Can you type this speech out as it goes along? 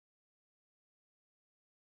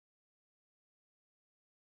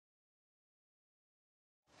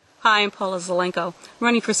Hi, I'm Paula Zelenko,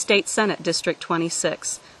 running for State Senate District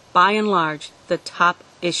 26. By and large, the top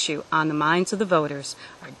issue on the minds of the voters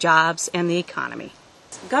are jobs and the economy.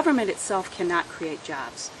 Government itself cannot create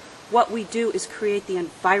jobs. What we do is create the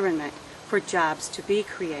environment for jobs to be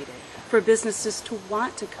created, for businesses to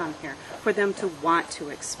want to come here, for them to want to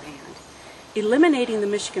expand. Eliminating the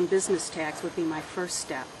Michigan business tax would be my first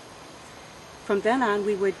step. From then on,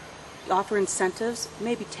 we would offer incentives,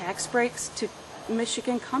 maybe tax breaks to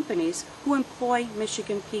Michigan companies who employ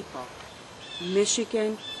Michigan people.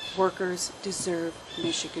 Michigan workers deserve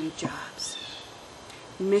Michigan jobs.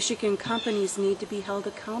 Michigan companies need to be held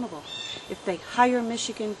accountable. If they hire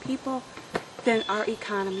Michigan people, then our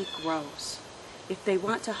economy grows. If they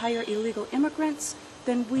want to hire illegal immigrants,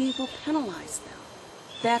 then we will penalize them.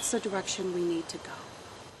 That's the direction we need to go.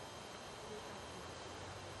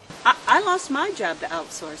 I lost my job to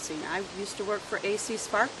outsourcing. I used to work for AC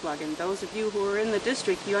Sparkplug, and those of you who are in the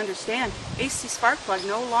district, you understand AC Sparkplug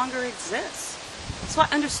no longer exists. So I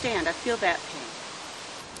understand. I feel that pain.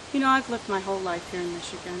 You know, I've lived my whole life here in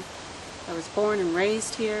Michigan. I was born and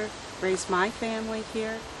raised here, raised my family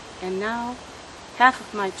here, and now half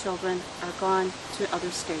of my children are gone to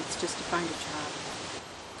other states just to find a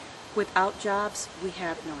job. Without jobs, we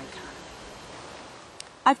have no economy.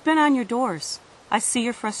 I've been on your doors. I see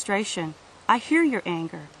your frustration. I hear your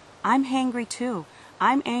anger. I'm hangry too.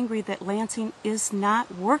 I'm angry that Lansing is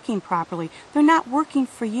not working properly. They're not working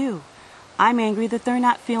for you. I'm angry that they're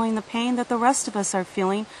not feeling the pain that the rest of us are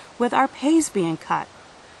feeling with our pays being cut.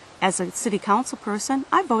 As a city council person,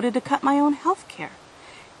 I voted to cut my own health care.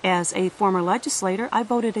 As a former legislator, I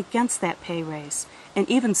voted against that pay raise and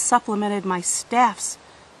even supplemented my staff's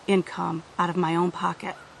income out of my own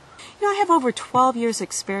pocket. You know, I have over 12 years'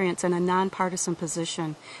 experience in a nonpartisan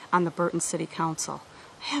position on the Burton City Council.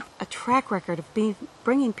 I have a track record of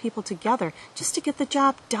bringing people together just to get the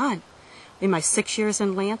job done. In my 6 years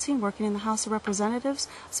in Lansing, working in the House of Representatives,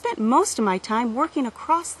 I spent most of my time working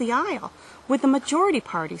across the aisle with the majority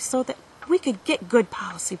party so that we could get good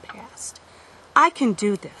policy passed. I can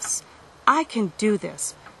do this. I can do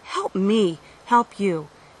this. Help me help you.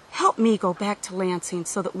 Help me go back to Lansing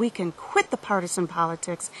so that we can quit the partisan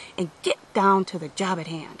politics and get down to the job at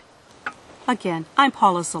hand. Again, I'm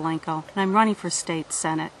Paula Zelenko, and I'm running for State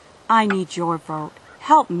Senate. I need your vote.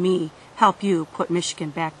 Help me help you put Michigan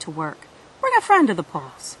back to work. Bring a friend to the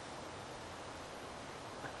polls.